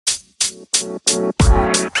Welcome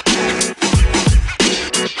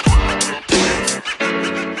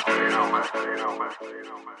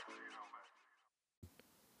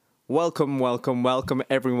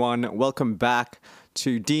everyone. Welcome back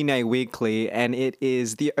to DNA Weekly, and it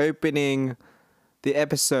is the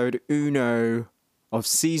episode uno of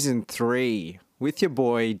season 3 with your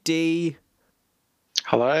boy D.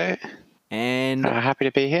 Hello. And happy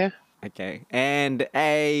to be here. Okay, and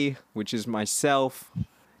A, which is myself.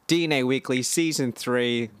 DNA Weekly season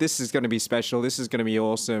 3. This is going to be special. This is going to be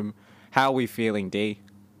awesome. How are we feeling, D?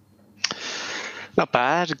 Not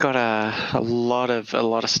bad. Got a lot of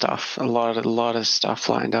stuff. A lot of stuff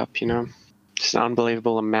lined up. You know, just an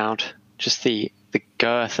unbelievable amount. Just the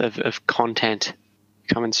girth of content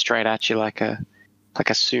coming straight at you like a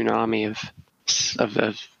tsunami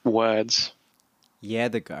of words. Yeah,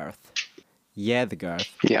 the girth. Yeah.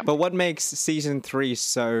 But what makes season 3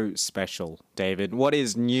 so special, David? What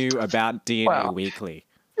is new about DNA Weekly?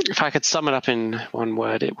 If I could sum it up in one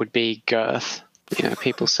word, it would be girth. You know,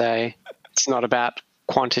 people say it's not about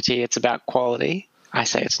quantity, it's about quality. I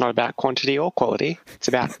say it's not about quantity or quality, it's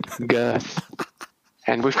about girth.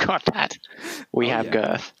 And we've got that. We have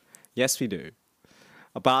girth. Yes, we do.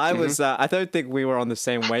 But I don't think we were on the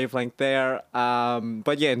same wavelength there.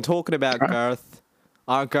 But yeah, in talking about girth,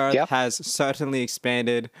 our girth has certainly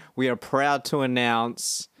expanded. We are proud to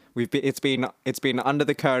announce it's been under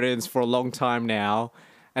the curtains for a long time now,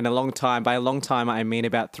 and by a long time I mean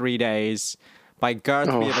about 3 days. By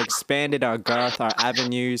girth, we have expanded our girth, our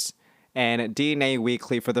avenues, and DNA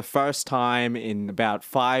Weekly for the first time in about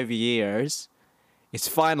 5 years is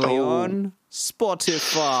finally on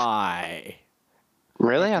Spotify.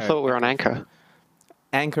 Really? I thought we were on Anchor.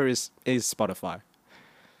 Anchor is Spotify.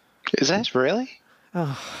 Is that really?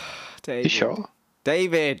 David. You sure?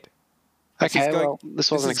 David. This wasn't This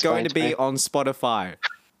is going to be on Spotify.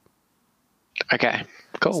 Okay,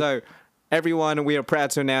 cool. So, everyone, we are proud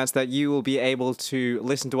to announce that you will be able to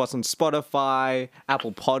listen to us on Spotify,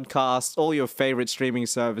 Apple Podcasts, all your favorite streaming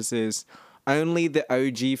services. Only the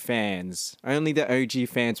OG fans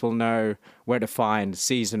will know where to find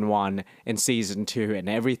season 1 and season 2 and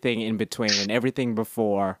everything in between and everything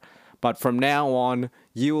before. But from now on,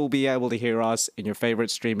 you will be able to hear us in your favorite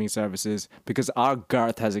streaming services because our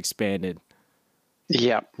girth has expanded.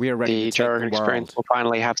 Yeah, we are ready. The Joe Rogan Experience will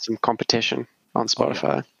finally have some competition on Spotify.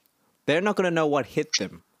 Oh, yeah. They're not going to know what hit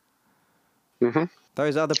them. Mm-hmm.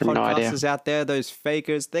 Those other podcasters out there, those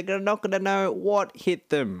fakers, they're not going to know what hit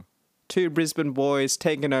them. 2 Brisbane boys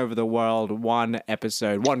taking over the world, 1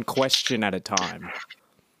 episode, 1 question at a time.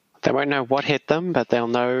 They won't know what hit them, but they'll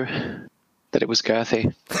know that it was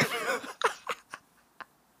girthy.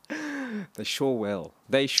 They sure will.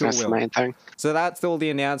 That's the main thing. So that's all the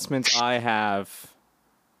announcements I have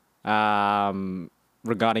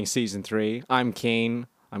regarding season 3. I'm keen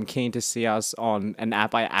to see us on an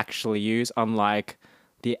app I actually use, unlike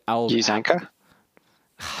the old Use Anchor?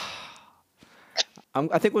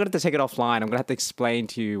 I think we're going to have to take it offline. I'm going to have to explain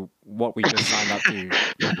to you what we just signed up to.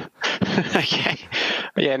 Okay.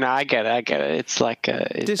 Yeah, no, I get it. It's like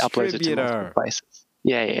it uploads it to multiple places.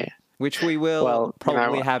 Yeah. Which we will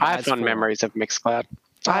probably have. I have fond memories of Mixcloud.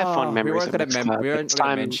 We weren't going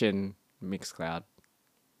to mention Mixcloud.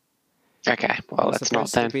 Okay, well, let's not then.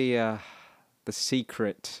 It's supposed to be the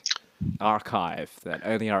secret archive that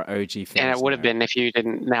only our OG fans And it would have been if you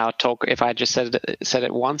didn't now talk. If I just said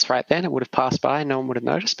it once right then, it would have passed by. No one would have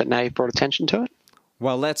noticed. But now you've brought attention to it.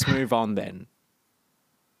 Well, let's move on then.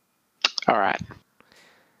 All right.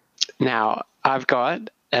 Now I've got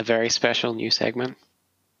a very special new segment.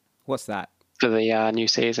 What's that? For the new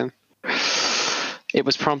season. It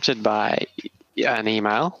was prompted by an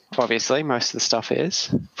email. Obviously, most of the stuff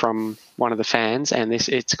is from one of the fans, and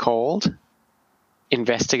it's called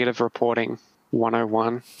Investigative Reporting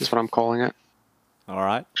 101 is what I'm calling it. All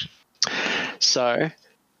right. So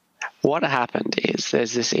what happened is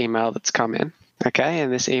there's this email that's come in, okay?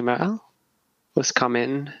 And this email was come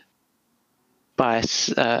in by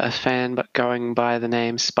a fan but going by the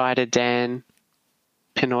name Spider Dan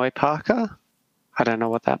Pinoy Parker. I don't know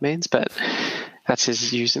what that means, but that's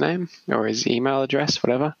his username or his email address,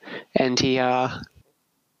 whatever. And he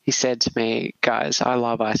said to me, guys, I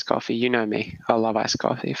love iced coffee. You know me. I love iced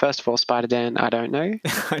coffee. First of all, Spider Dan, I don't know you.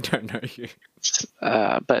 I don't know you.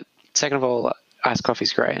 But second of all, iced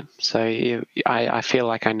coffee's great. So I feel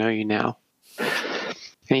like I know you now. And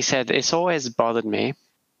he said, it's always bothered me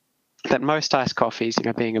that most iced coffees,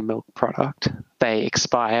 being a milk product, they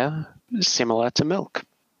expire similar to milk.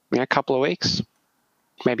 A couple of weeks,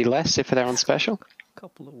 maybe less if they're on special.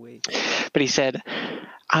 Couple of weeks. But he said,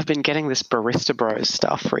 I've been getting this Barista Bros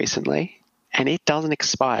stuff recently, and it doesn't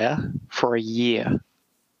expire for a year.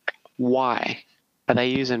 Why? Are they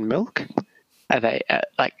using milk? Are they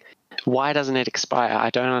why doesn't it expire? I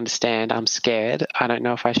don't understand. I'm scared. I don't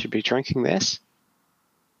know if I should be drinking this.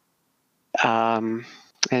 I want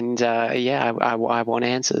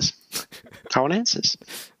answers. I want answers.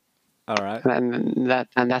 All right. And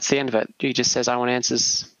that's the end of it. He just says, I want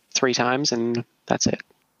answers 3 times, and that's it.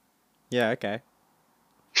 Yeah, okay.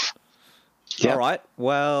 Yep. All right.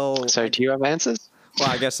 Well, so do you have answers? Well,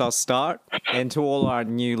 I guess I'll start. And to all our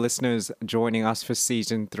new listeners joining us for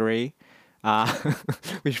season 3,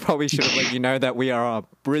 we probably should have let you know that we are a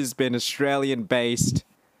Brisbane, Australian-based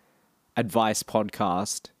advice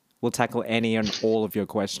podcast. We'll tackle any and all of your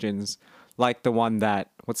questions, like the one that,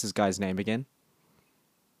 what's this guy's name again?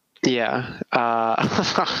 Yeah.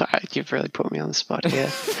 You've really put me on the spot here.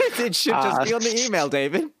 It should just be on the email,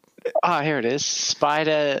 David. Here it is.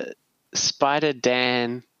 Spider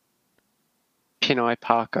Dan Pinoy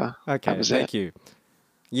Parker. Okay, thank you.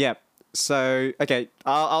 Yep. So, okay,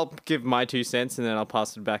 I'll give my 2 cents and then I'll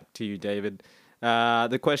pass it back to you, David.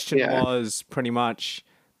 The question was pretty much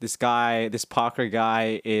this Parker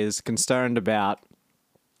guy is concerned about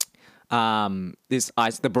the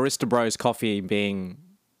Barista Bros coffee being,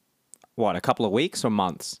 what, a couple of weeks or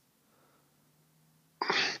months?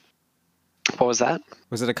 What was that?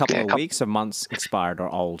 Was it a couple of weeks or months expired or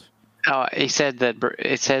old? Oh, he said that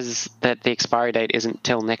it says that the expiry date isn't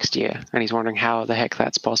till next year, and he's wondering how the heck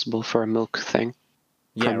that's possible for a milk thing,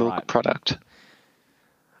 for a milk product.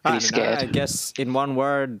 And he's scared. I guess in one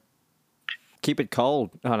word, keep it cold.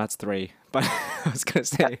 Oh, that's 3. But I was going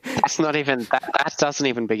to say that's not even that doesn't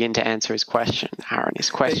even begin to answer his question, Aaron. His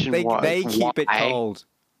question was they keep it cold.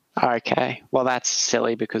 Okay, well that's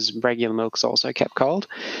silly because regular milk's also kept cold.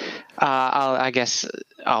 I guess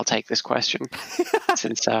I'll take this question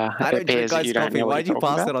since I don't drink iced coffee. Why'd you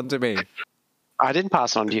pass it on to me? I didn't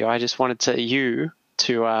pass it on to you. I just wanted you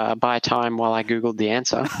to buy time while I googled the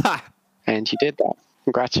answer, and you did that.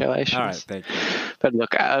 Congratulations. All right, thank you. But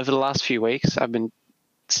look, over the last few weeks,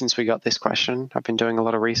 since we got this question, I've been doing a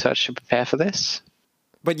lot of research to prepare for this.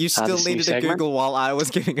 But you still needed to Google while I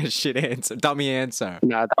was giving a dummy answer.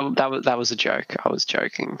 No, that was a joke. I was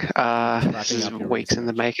joking. This is weeks in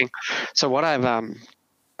the making. So what I've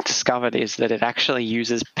discovered is that it actually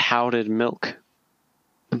uses powdered milk,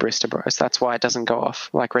 the Barista Bros. That's why it doesn't go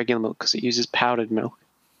off like regular milk, because it uses powdered milk.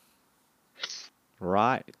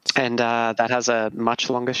 Right. And that has a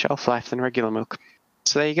much longer shelf life than regular milk.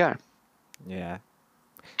 So there you go. Yeah.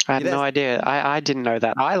 I had no idea. I didn't know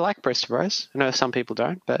that. I like Barista Bros. I know some people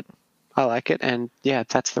don't, but I like it, and yeah,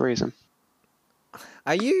 that's the reason.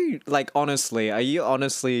 Are you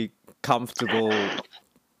honestly comfortable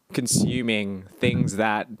consuming things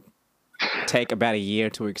that take about a year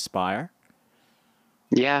to expire?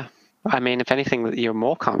 Yeah. I mean, if anything, you're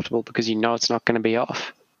more comfortable because you know it's not going to be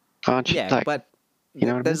off, aren't you? Yeah, but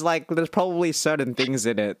there's probably certain things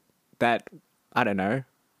in it that, I don't know,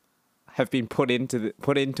 have been put into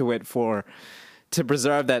it to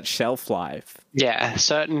preserve that shelf life. Yeah,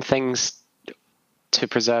 certain things to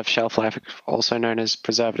preserve shelf life, also known as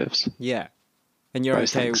preservatives. Yeah, and you're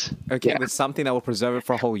okay with something that will preserve it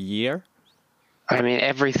for a whole year? I mean,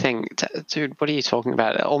 everything, dude. What are you talking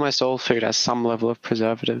about? Almost all food has some level of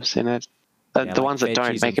preservatives in it. The ones that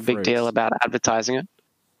don't make a big deal about advertising it,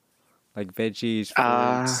 like veggies,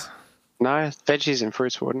 fruits. No, veggies and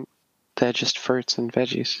fruits wouldn't. They're just fruits and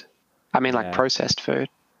veggies. I mean, like processed food.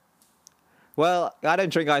 Well, I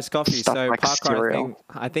don't drink iced coffee, Stuff so like Parker,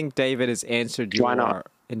 I think David has answered your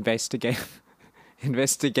investigative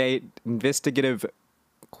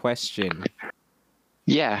question.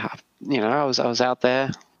 Yeah, I was out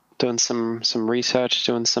there doing some research,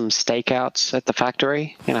 doing some stakeouts at the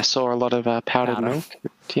factory, and I saw a lot of powdered milk.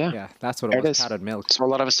 Yeah, that's what it was. Powdered milk. Saw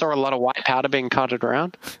a lot of white powder being carted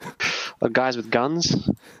around. The guys with guns.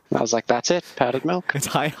 I was like, "That's it, powdered milk." It's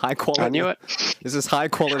high quality. I knew it. This is high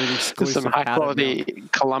quality exclusive. Some high quality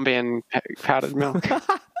milk. Colombian powdered milk.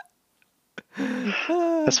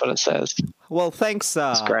 That's what it says. Well, thanks,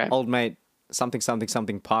 old mate.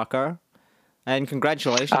 Something Parker, and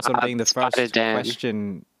congratulations on being the first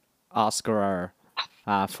question asker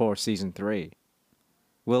for season 3.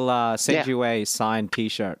 We'll send you a signed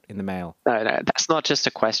T-shirt in the mail. No, that's not just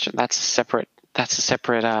a question. That's a separate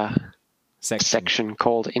section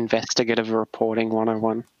called Investigative Reporting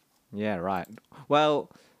 101. Yeah, right. Well,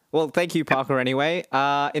 thank you, Parker. Anyway,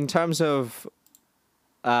 in terms of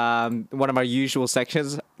one of our usual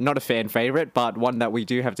sections, not a fan favorite, but one that we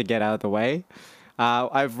do have to get out of the way.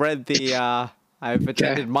 I've read I've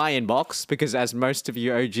attended my inbox because, as most of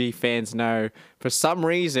you OG fans know, for some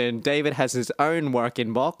reason, David has his own work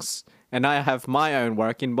inbox and I have my own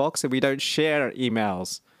work inbox, and we don't share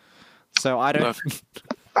emails. So I don't. Look,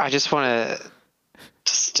 I just want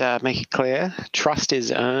to make it clear: trust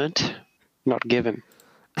is earned, not given.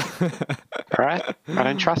 All right? I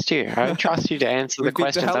don't trust you. I don't trust you to answer the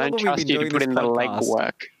questions. I don't trust you to put in the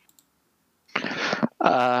legwork.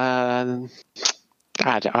 I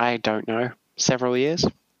don't know. Several years?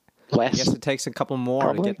 Less? I guess it takes a couple more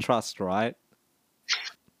probably. to get trust, right?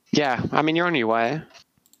 Yeah, I mean, you're on your way.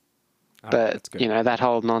 But, you know, that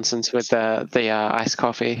whole nonsense with the iced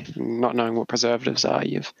coffee, not knowing what preservatives are,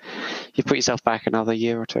 you've put yourself back another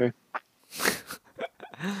year or two.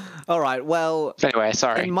 All right, well... Anyway,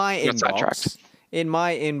 sorry. In my inbox,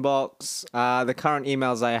 the current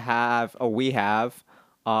emails I have, or we have,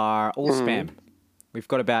 are all spam. We've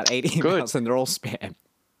got about 8 emails and they're all spam.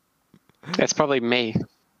 It's probably me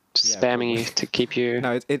spamming you to keep you on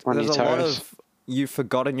your toes. There's a lot of... You've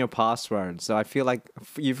forgotten your password, so I feel like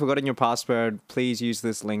you've forgotten your password. Please use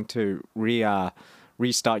this link to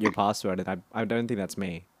restart your password, and I don't think that's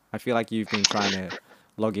me. I feel like you've been trying to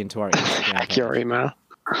log into our Instagram Hack your email.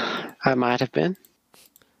 I might have been.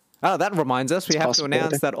 Oh, that reminds us, we have to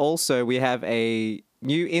announce that also we have a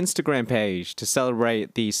new Instagram page to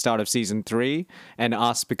celebrate the start of Season 3 and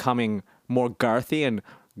us becoming more girthy and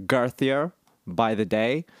girthier by the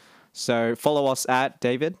day. So follow us at,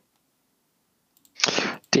 David?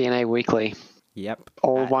 DNA Weekly. Yep.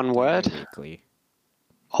 All one word. Weekly.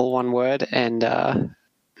 All one word and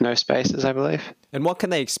no spaces, I believe. And what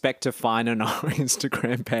can they expect to find on our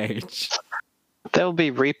Instagram page? There'll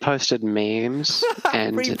be reposted memes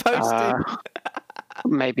and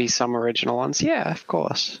maybe some original ones. Yeah, of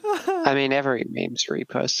course. I mean, every meme's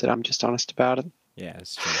reposted. I'm just honest about it. Yeah,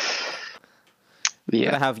 it's true.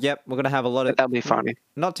 Yeah. We're gonna have a lot of. That'll be funny.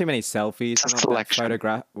 Not too many selfies.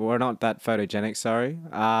 We're not that photogenic. Sorry.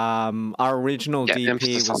 Our original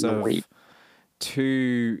DP was of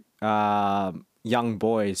 2 young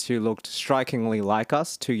boys who looked strikingly like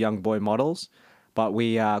us, 2 young boy models, but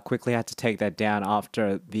we quickly had to take that down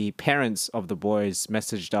after the parents of the boys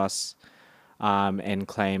messaged us and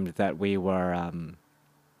claimed that we were.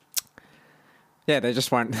 They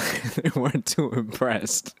just weren't. They weren't too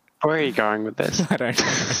impressed. Where are you going with this? I don't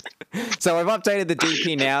know. So I've updated the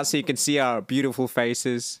DP now so you can see our beautiful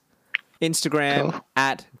faces. Instagram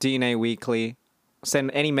at DNA Weekly.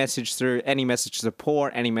 Send any message through, any message of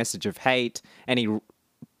support, any message of hate, any meme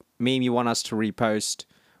you want us to repost.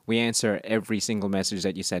 We answer every single message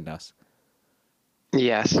that you send us.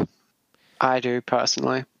 Yes, I do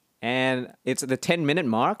personally. And it's at the 10-minute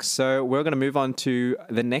mark, so we're going to move on to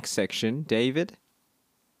the next section. David?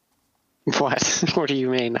 What? What do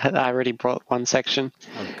you mean? I already brought one section.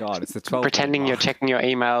 Oh, God, it's the 12. Pretending you're checking your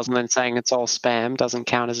emails and then saying it's all spam doesn't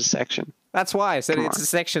count as a section. That's why I said it's a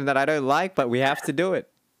section that I don't like, but we have to do it.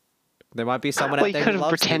 There might be someone out there who loves you could have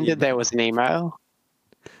pretended there was an email.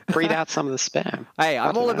 Read out some of the spam. Hey,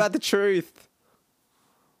 I'm all about the truth.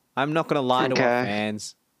 I'm not going to lie to our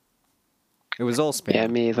fans. It was all spam. Yeah,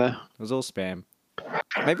 me either. It was all spam.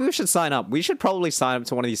 Maybe we should sign up. We should probably sign up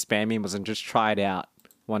to one of these spam emails and just try it out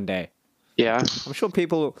one day. Yeah. I'm sure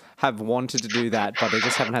people have wanted to do that, but they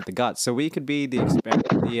just haven't had the guts. So we could be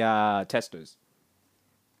the testers.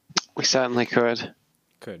 We certainly could.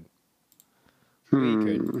 We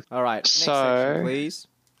could. All right. Next section, please.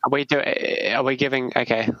 Are we giving?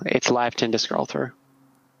 Okay, it's live Tinder scroll through.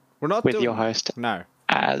 We're not with your host. No.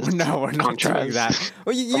 No, we're not doing that.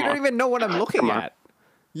 Well, you don't even know what I'm looking at.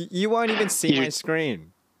 You won't even see my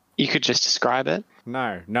screen. You could just describe it.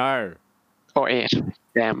 No. Or it.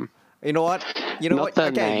 Them. You know what? Okay,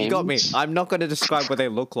 names. You got me. I'm not going to describe what they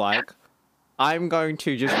look like. I'm going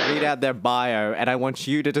to just read out their bio, and I want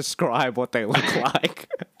you to describe what they look like.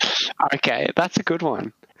 Okay, that's a good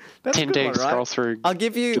one. That's Tinder a good one, right? Scroll through. I'll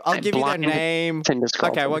give you their name.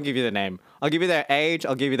 Okay, I won't give you the name. I'll give you their age.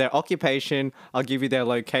 I'll give you their occupation. I'll give you their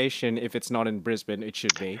location. If it's not in Brisbane, it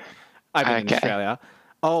should be. I mean, in Australia.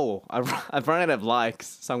 Oh, I've run out of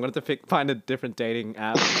likes, so I'm going to have to find a different dating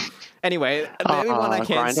app. Anyway, the only one I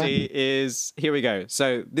can't see is... Here we go.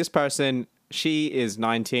 So this person, she is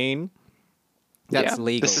 19. That's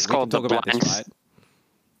legal. This is called the blind. Right?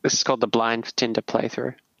 This is called the blind Tinder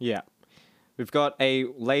playthrough. Yeah. We've got a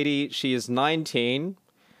lady, she is 19.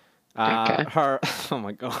 Her... Oh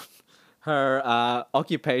my God. Her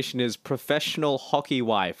occupation is professional hockey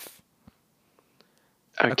wife.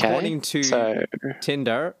 Okay, according to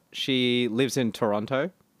Tinder, she lives in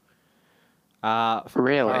Toronto.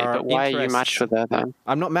 Really? But why are you matched with her then?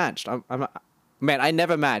 I'm not matched. Man, I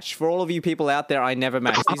never match. For all of you people out there, I never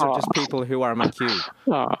match. These are just people who are in my queue.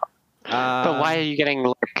 But why are you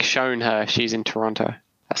getting shown her? She's in Toronto.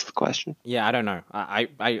 That's the question. Yeah, I don't know. I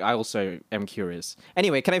also am curious.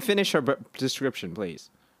 Anyway, can I finish her description, please?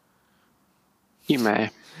 You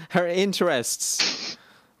may. Her interests: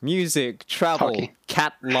 music, travel, Hockey.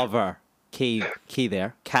 cat lover. Key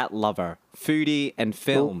there. Cat lover, foodie, and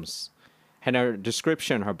films. And her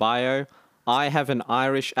description, her bio: I have an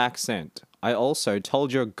Irish accent. I also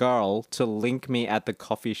told your girl to link me at the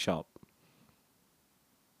coffee shop.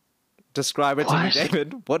 Describe it to me, What?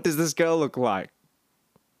 David. What does this girl look like?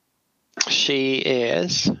 She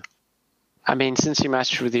is. I mean, since she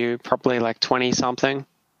matched with you, probably like 20 something.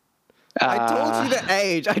 I told you the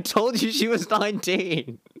age. I told you she was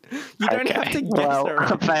 19. You don't have to guess her.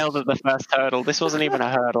 I failed at the first hurdle. This wasn't even a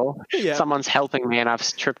hurdle. Yeah. Someone's helping me and I've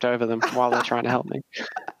tripped over them while they're trying to help me.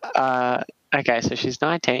 Okay, so she's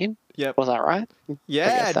 19. Yep. Was that right? Yeah,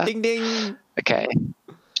 guess that. ding ding. Okay.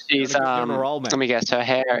 She's You're on a roll, mate. let me guess. Her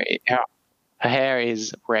hair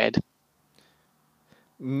is red.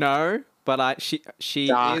 No, but she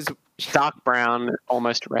Dark. is Dark brown,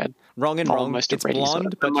 almost red. wrong and wrong. Almost a It's reddy sort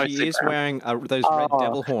blonde, of- but she mostly is brown. wearing those red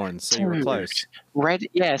devil horns, so you were dude. close. Red,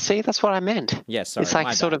 yeah. See, that's what I meant. Yeah, sorry. It's like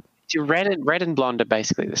my sort bad. of red and blonde are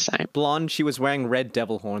basically the same. Blonde. She was wearing red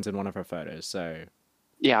devil horns in one of her photos, so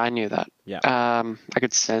Yeah, I knew that. yeah. I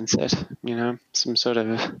could sense it. You know, some sort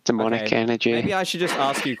of demonic Okay, energy. Maybe I should just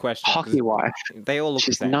ask you questions. Hockey wife. They all look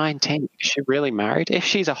She's the same. 19. Is she really married? If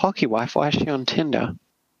she's a hockey wife, why is she on Tinder?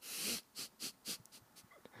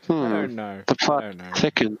 I don't know. The I plot don't know.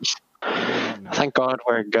 thickens. I don't know. Thank God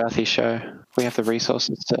we're a girthy show. We have the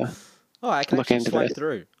resources to. Oh, I can look actually into swipe this.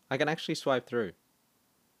 through. I can actually swipe through.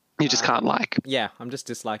 You just can't like. Yeah, I'm just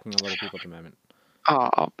disliking a lot of people at the moment.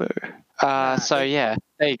 Oh, boo. So yeah,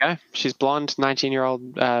 there you go. She's blonde,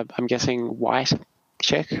 19-year-old. I'm guessing white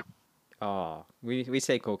chick. Oh, we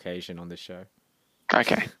say Caucasian on this show.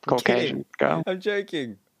 Okay, Caucasian girl. I'm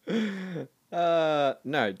joking. No,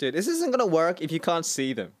 dude, this isn't gonna work if you can't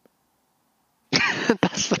see them.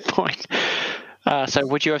 That's the point. So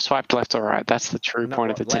would you have swiped left or right? That's the true No,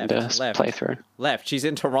 point of the left, Tinder left. playthrough. Left. She's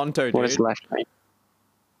in Toronto, dude. What does left mean?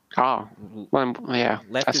 Oh, well, yeah.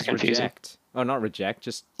 Left that's is confusing. reject. Oh, not reject,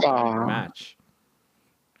 just Oh. match.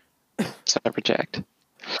 So reject.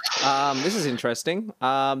 This is interesting.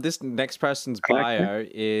 This next person's Okay. bio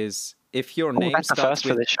is if your Oh, name that's the starts first for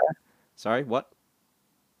with. this show. Sorry, what?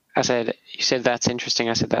 I said, you said that's interesting.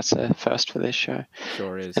 I said that's a first for this show.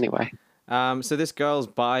 Sure is. Anyway, So this girl's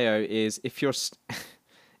bio is if your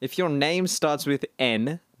if your name starts with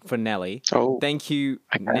N for Nelly. Oh, Thank you.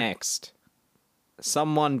 okay. Next,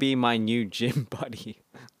 someone be my new gym buddy.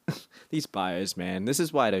 These bios, man. This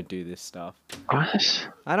is why I don't do this stuff. what?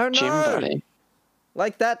 I don't Gym know. buddy.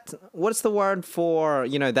 Like that. What's the word for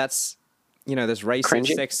that's that's racist,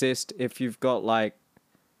 Cringy? sexist. If you've got like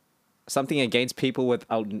something against people with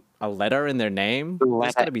a letter in their name, there's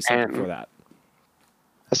Letter got to be something N. for that.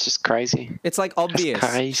 That's just crazy. It's like obvious.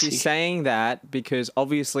 crazy. She's saying that because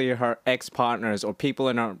obviously her ex-partners or people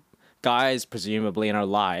in her guys presumably in her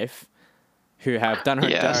life who have done her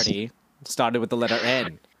Yes. dirty started with the letter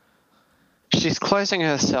N. She's closing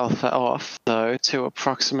herself off, though, to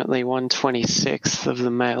approximately 1/26th of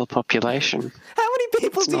the male population. How many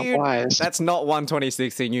people It's do not you? wise. That's not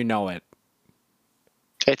 1/26, and you know it.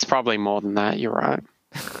 It's probably more than that, you're right.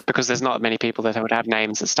 Because there's not many people that would have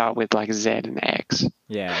names that start with like Z and X.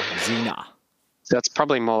 Yeah, Xena. So that's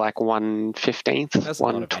probably more like 1/15th, That's a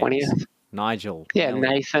lot of 1/20th. names. Nigel. Yeah,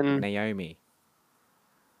 Nelly, Nathan, Naomi.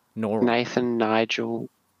 Nora. Nigel.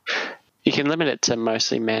 You can limit it to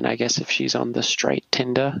mostly men, I guess, if she's on the straight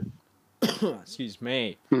Tinder. Excuse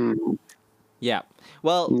me. Hmm. Yeah.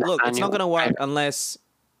 Well, look, it's not Nathaniel. going to work unless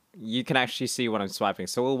you can actually see what I'm swiping.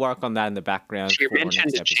 So we'll work on that in the background. She for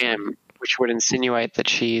mentioned next a episode. gym, which would insinuate that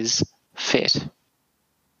she's fit.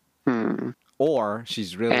 Or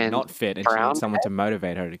she's really And not fit and she brown needs someone to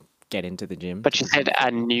motivate her to get into the gym. But she said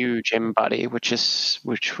a new gym buddy, which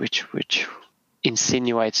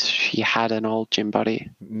insinuates she had an old gym buddy,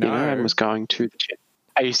 No. and was going to the gym.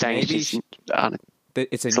 Are you saying Maybe she's It's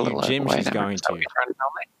a it's a new little gym overweight, she's am I? going Is that to. what you're trying to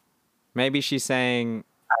tell me? Maybe she's saying,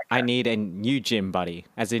 I need a new gym buddy,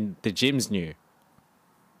 as in the gym's new.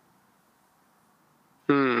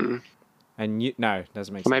 And no,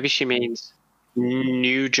 doesn't make Or sense. maybe she means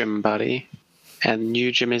new gym buddy, and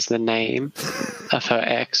new gym is the name of her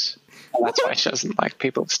ex. And that's why she doesn't like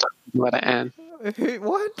people that start with the letter N.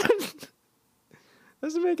 What?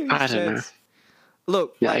 Doesn't make any I sense. don't know.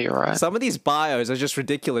 Look, Yeah, like, you're right. some of these bios are just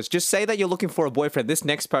ridiculous. Just say that you're looking for a boyfriend. This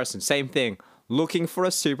next person, same thing. Looking for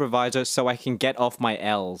a supervisor so I can get off my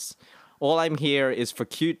L's. All I'm here is for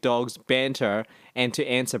cute dogs, banter, and to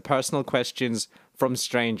answer personal questions from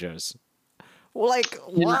strangers. Like,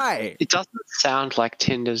 why? It doesn't sound like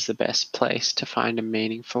Tinder's the best place to find a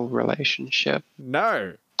meaningful relationship.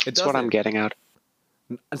 No, it That's what I'm doesn't. getting at.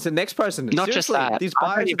 It's the next person. Not just Seriously, that. these I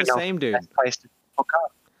don't bios are even the know same, if it's dude. the best place to hook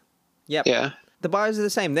up. Yep. Yeah. The bios are the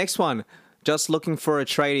same. Next one. Just looking for a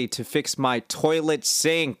tradie to fix my toilet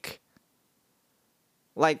sink.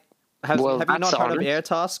 Like, have you not that's heard of honest.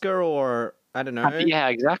 Airtasker or I don't know? Yeah,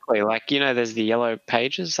 exactly. Like, there's the yellow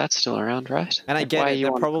pages. That's still around, right? And I Like, get why it. you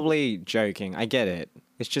They're want- probably joking. I get it.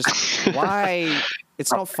 It's just why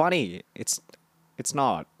it's not funny. It's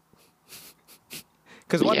not.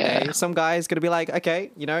 Because one Yeah. day some guy's gonna be like,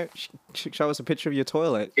 okay, show us a picture of your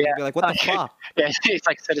toilet. Yeah. You'll be like, what the fuck? Yeah, it's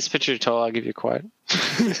like, send us a picture of your toilet, I'll give you a quote.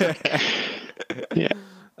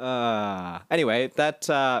 Yeah. Anyway, that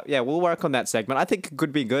we'll work on that segment. I think it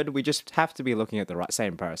could be good. We just have to be looking at the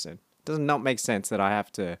same person. Does not make sense that I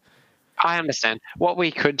have to. I understand. What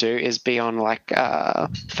we could do is be on like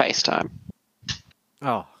FaceTime.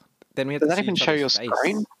 Oh, then we have Does to that see even each show your other's face.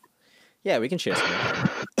 screen? Yeah, we can share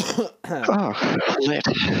screen. Oh, lit.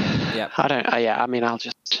 Yeah. I don't. Yeah. I mean, I'll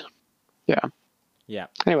just. Yeah. Yeah.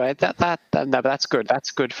 Anyway, no, but that's good.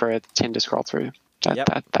 That's good for a Tinder scroll through.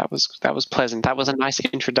 That was pleasant. That was a nice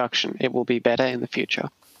introduction. It will be better in the future.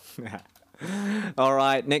 All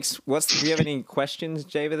right. Next, do you have any questions,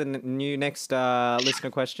 Java? The new next listener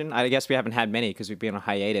question. I guess we haven't had many because we've been on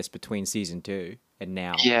hiatus between season 2 and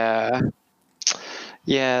now. Yeah.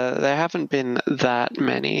 Yeah, there haven't been that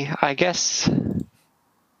many. I guess.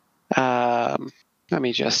 Let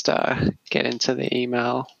me just get into the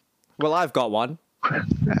email. Well, I've got one.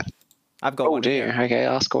 I've got one. Oh dear. Here. Okay,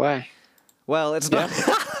 ask away. Well, it's not.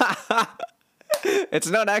 It's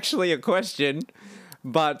not actually a question,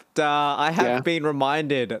 but I have been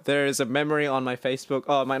reminded. There is a memory on my Facebook.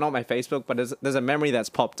 Oh, not my Facebook, but there's a memory that's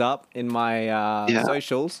popped up in my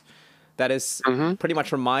socials that has pretty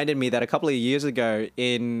much reminded me that a couple of years ago,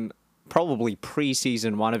 in probably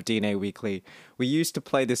pre-season 1 of DNA Weekly, we used to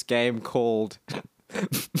play this game called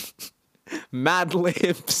Mad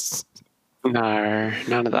Libs. No,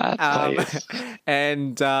 none of that.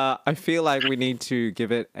 And I feel like we need to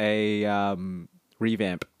give it a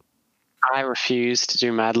revamp. I refuse to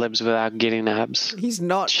do Mad Libs without getting abs. He's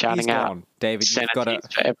not shouting he's out. gone. David,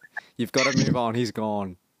 Obscenities you've got to move on. He's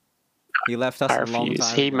gone. He left us I a long refuse.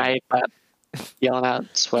 time He ago. made that yelling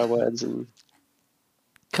out swear words and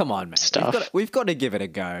Come on, man. stuff. We've got to give it a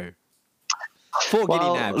go. Four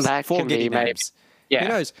Well, giddy nabs. that Four can be giddy maybe- nabs. yeah. Who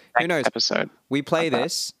knows? Who knows? Episode. We play Like that.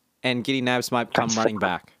 this, and giddy nabs might come That's running the-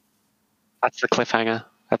 back. That's the cliffhanger.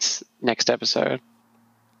 That's next episode.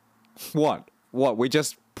 What? We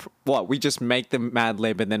just make the Mad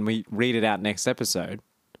Lib and then we read it out next episode.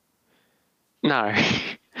 No.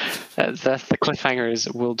 that's the cliffhanger is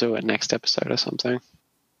we'll do it next episode or something.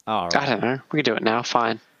 Oh, right. I don't know. We can do it now.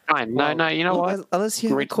 Fine. No, you know what? Unless you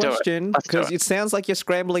have a We can do it. question, Let's do because it. it sounds like you're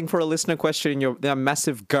scrambling for a listener question in your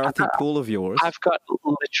massive girthy pool of yours. I've got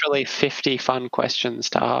literally 50 fun questions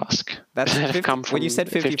to ask. That's that have 50, come when you from said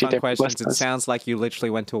 50 fun different questions, it listeners. sounds like you literally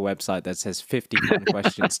went to a website that says 50 fun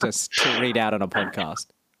questions to read out on a podcast.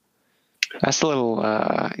 That's a little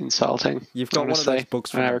insulting. You've got one of honestly. those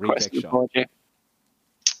books from I a request reject an shop. apology.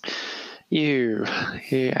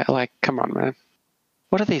 Come on, man.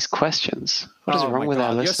 What are these questions? What is Oh wrong my with our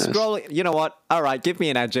God. listeners? You're scrolling. You know what? All right, give me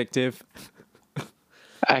an adjective.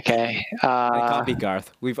 Okay. It can't be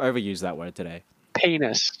Garth. We've overused that word today.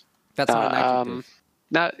 Penis. That's not an adjective.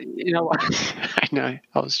 No, you know what? I know.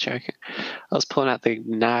 I was joking. I was pulling out the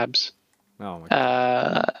nabs. Oh my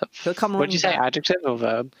God. He'll come What did you say? running back. Adjective or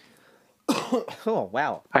verb? Oh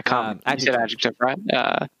wow. I can't. You said adjective, right?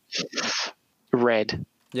 Red.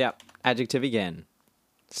 Yeah. Adjective again.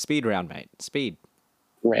 Speed round, mate. Speed.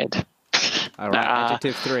 Red. All right.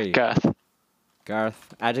 Adjective 3. Girth.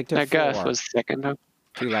 Garth. Adjective No, 4. girth was second. No?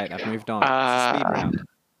 Too late. I've moved on. It's a speed round.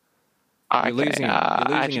 Okay. You're losing him.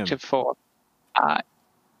 You're losing adjective 4.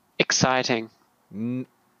 Exciting.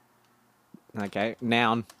 Okay.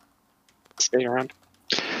 Noun. Speed round.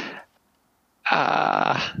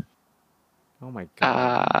 Oh my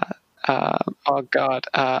God. Oh God.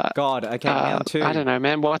 God. Okay. Noun 2. I don't know,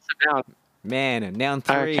 man. What's a noun? Man. Noun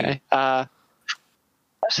 3. Okay.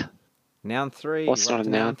 What? Noun 3. What's We're not up a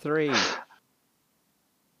to noun? 3.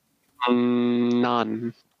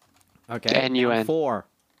 None. Okay. N-U-N. Noun 4.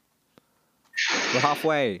 We're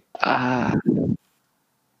halfway.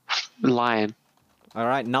 Lion. All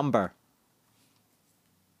right. Number.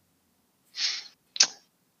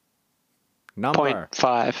 Number.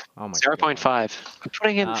 0.5. Oh my 0.5. I'm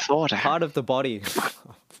putting in thought. Part of the body. Oh,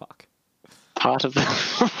 fuck. Part of the.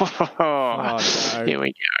 Oh, no. Here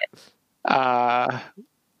we go.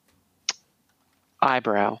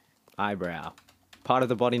 Eyebrow. Eyebrow. Part of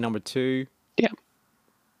the body number 2. Yeah.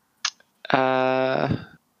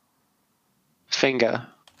 Finger.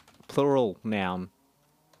 Plural noun.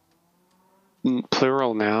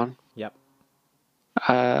 Plural noun. Yep.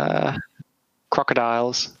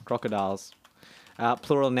 Crocodiles. Crocodiles.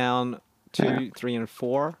 Plural noun 2, Yeah. 3, and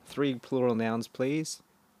 4. 3 plural nouns, please.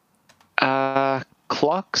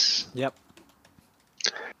 Clocks. Yep.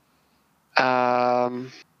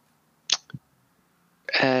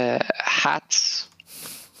 Hats.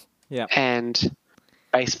 Yep. And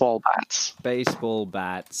baseball bats. Baseball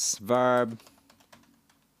bats. Verb.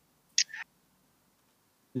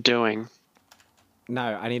 Doing. No,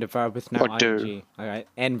 I need a verb with no Or do. ing. Okay.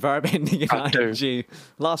 And verb ending in Do. ing.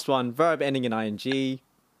 Last one. Verb ending in ing.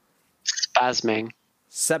 Spasming.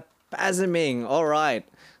 Spasming. All right.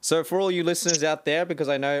 So for all you listeners out there, because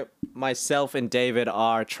I know myself and David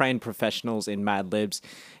are trained professionals in Mad Libs,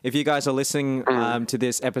 if you guys are listening to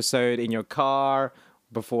this episode in your car,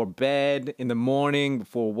 before bed, in the morning,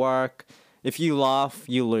 before work, if you laugh,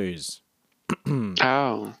 you lose.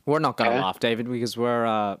 Oh. We're not going to Okay. laugh, David, because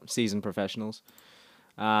we're seasoned professionals.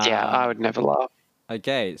 Yeah, I would never laugh.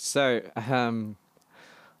 Okay, so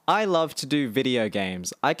I love to do video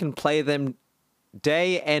games. I can play them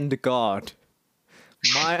day and God.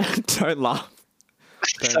 Don't laugh.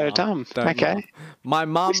 Don't So laugh. dumb. Don't Okay. laugh. My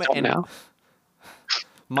mum Stop and now.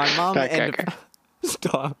 my mum Okay, and okay.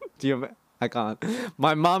 stop. I can't.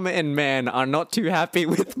 My mum and man are not too happy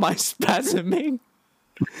with my spasming.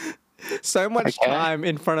 So much Okay. time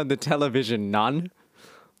in front of the television, none.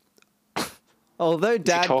 Although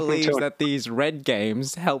Dad talking believes to a- that these red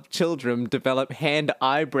games help children develop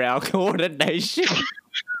hand-eyebrow coordination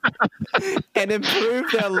and improve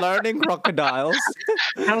their learning crocodiles,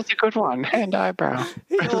 That was a good one. Hand eyebrow.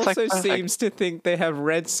 he It was, like, also perfect. seems to think they have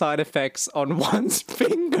red side effects on one's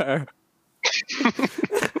finger.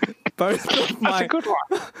 Both of That's my a good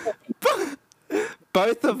one.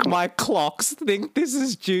 Both of my clocks think this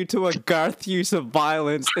is due to a Garth use of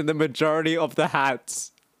violence in the majority of the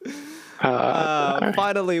hats.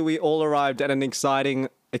 Finally, we all arrived at an exciting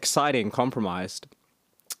compromise.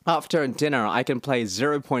 After dinner, I can play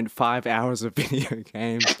 0.5 hours of video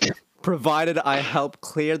games, provided I help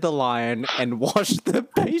clear the line and wash the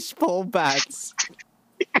baseball bats.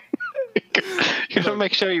 You gotta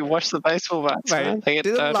make sure you wash the baseball bats, man. Mate, They get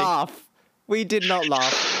didn't dirty. laugh. We did not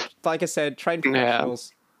laugh. Like I said, trained Yeah.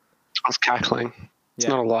 professionals. I was cackling. It's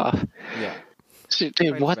Yeah. not a laugh. Yeah.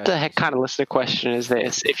 Dude, what the heck kind of listener question is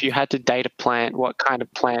this? If you had to date a plant, what kind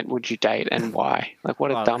of plant would you date and why? Like,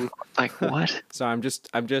 what a Well, dumb... Like, what? So I'm just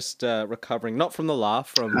recovering, not from the laugh,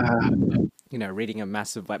 from reading a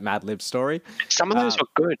massive Mad Lib story. Some of those were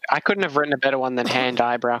good. I couldn't have written a better one than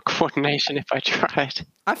hand-eyebrow coordination if I tried.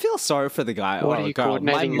 I feel sorry for the guy What or are you girl.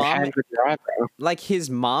 My coordinating your mum, hand with your eyebrow? like his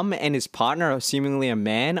mum and his partner, seemingly a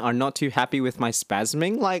man, are not too happy with my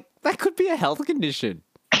spasming. Like that could be a health condition.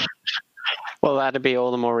 Well, that'd be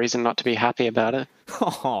all the more reason not to be happy about it,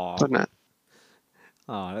 Oh, wouldn't it?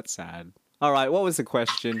 that's sad. All right, what was the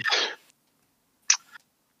question?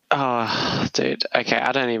 Oh, dude. Okay,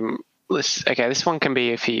 I don't even... Okay, this one can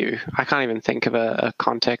be for you. I can't even think of a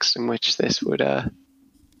context in which this would... Okay,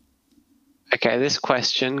 this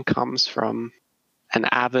question comes from an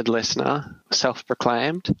avid listener,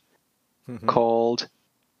 self-proclaimed, called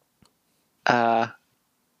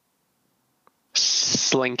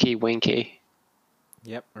Slinky Winky.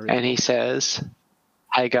 Yep. And he says,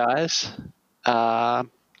 "Hey guys, I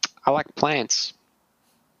like plants.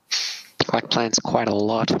 I like plants quite a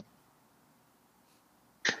lot.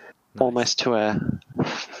 Almost to a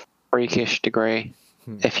freakish degree.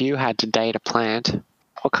 If you had to date a plant,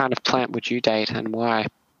 what kind of plant would you date and why?"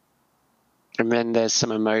 And then there's some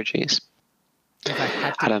emojis. If I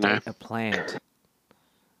had to I don't know. date a plant.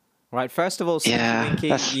 Right, first of all, Slinky Yeah, Winky,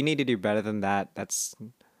 that's- you need to do better than that. That's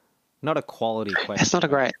not a quality question. It's not a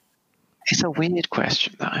great... It's a weird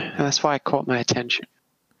question, though. And that's why it caught my attention.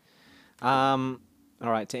 All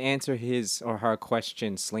right, to answer his or her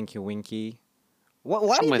question, Slinky Winky. Why do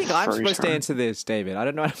you Somewhere think I'm through supposed to time. answer this, David? I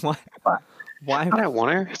don't know why. Why? I don't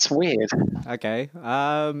want to. It's weird. Okay.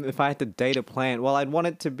 If I had to date a plant, well, I'd want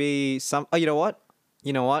it to be some. Oh, you know what?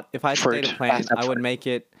 If I had to date a Fruit. plant, That's I would fruit. make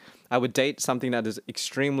it. I would date something that is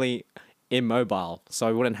extremely immobile, so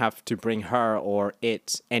I wouldn't have to bring her or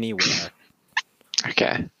it anywhere.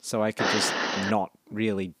 Okay. So I could just not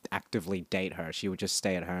really actively date her. She would just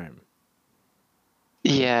stay at home.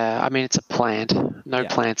 Yeah, I mean, it's a plant. No Yeah.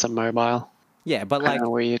 plants are mobile. Yeah, but I like, don't know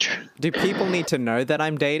where you... do people need to know that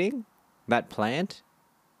I'm dating that plant?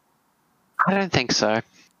 I don't think so.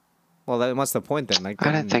 Well, then what's the point then? Like,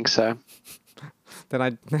 I don't think so.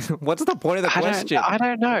 Then what's the point of the question? I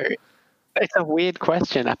don't know. It's a weird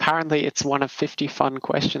question. Apparently, it's one of 50 fun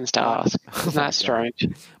questions to ask. Isn't that strange?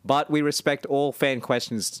 But we respect all fan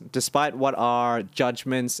questions, despite what our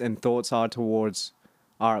judgments and thoughts are towards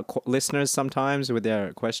our listeners sometimes with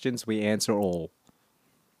their questions. We answer all.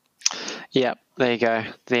 Yep, there you go.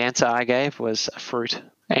 The answer I gave was a fruit.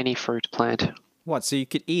 Any fruit plant. What, so you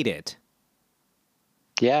could eat it?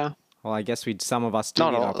 Yeah. Well, I guess some of us do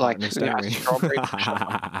eat our partners, don't we? Strawberry.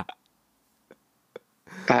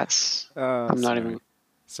 I'm not even...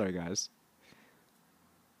 Sorry, guys.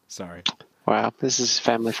 Sorry. Wow, this is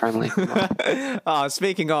family friendly.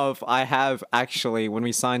 Speaking of, I have actually, when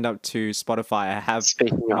we signed up to Spotify, I have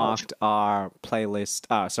marked our playlist,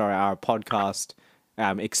 our podcast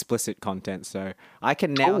explicit content. So I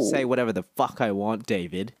can now say whatever the fuck I want,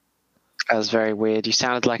 David. That was very weird. You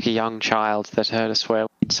sounded like a young child that heard a swear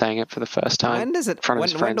word saying it for the first time. When does it?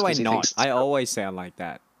 When do I not? I always sound like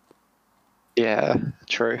that. Yeah,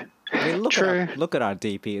 true. I mean, look at our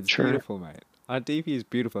DP. It's beautiful, mate. Our DP is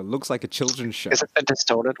beautiful. It looks like a children's show. Is it the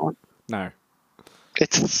distorted one? No.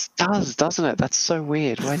 It does, doesn't it? That's so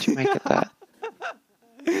weird. Why'd you make it that?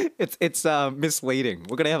 It's misleading.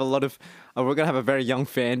 We're gonna have we're gonna have a very young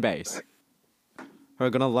fan base.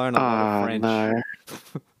 We're gonna learn a lot of French. No.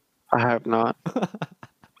 I hope not.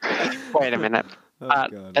 Wait a minute.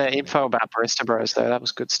 Info about Barista Bros, though, that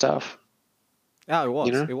was good stuff. Oh, it was.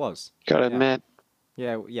 You know? It was. Gotta admit.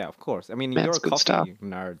 Yeah, of course. I mean, you're a coffee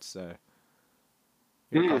nerd, so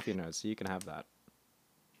you're a coffee nerd, so you can have that.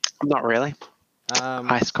 I'm not really.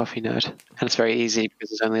 Iced coffee nerd, and it's very easy because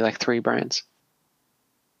there's only like 3 brands.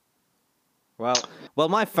 Well,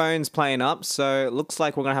 my phone's playing up, so it looks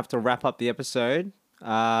like we're gonna have to wrap up the episode.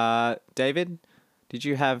 David, did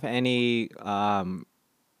you have any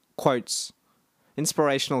quotes,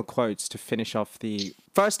 inspirational quotes to finish off the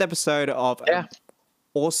first episode of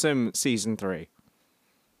awesome season 3?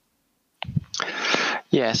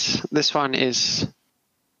 Yes, this one is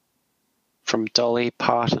from Dolly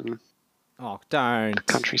Parton. Oh, don't.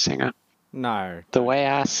 Country singer. No. The way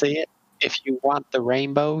I see it, if you want the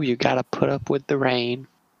rainbow, you gotta put up with the rain.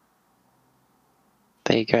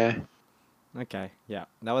 There you go. Okay, yeah,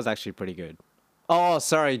 that was actually pretty good. Oh,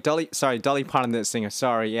 sorry, Dolly Parton, the singer.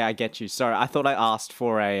 Sorry, yeah, I get you. Sorry, I thought I asked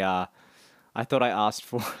for a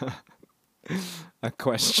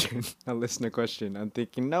question, a listener question. I'm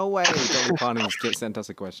thinking, no way, Dolly Parton sent us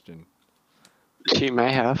a question. She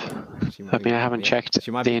may have. I haven't checked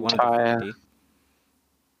she might be the entire. One of the 50.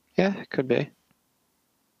 Yeah, it could be.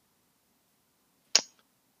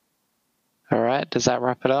 All right, does that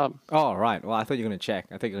wrap it up? Oh, right. Well, I thought you were going to check.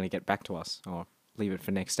 I thought you were going to get back to us, or leave it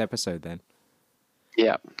for next episode then.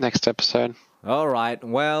 Yeah, next episode. All right.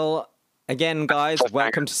 Well, again, guys,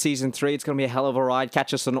 welcome to season 3. It's going to be a hell of a ride.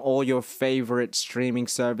 Catch us on all your favorite streaming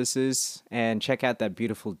services and check out that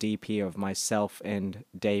beautiful DP of myself and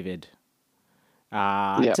David.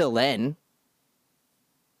 Until then.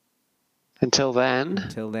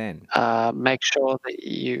 Make sure that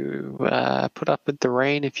you put up with the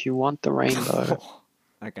rain if you want the rainbow.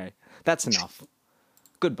 Okay, that's enough.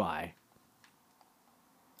 Goodbye.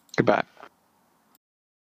 Goodbye.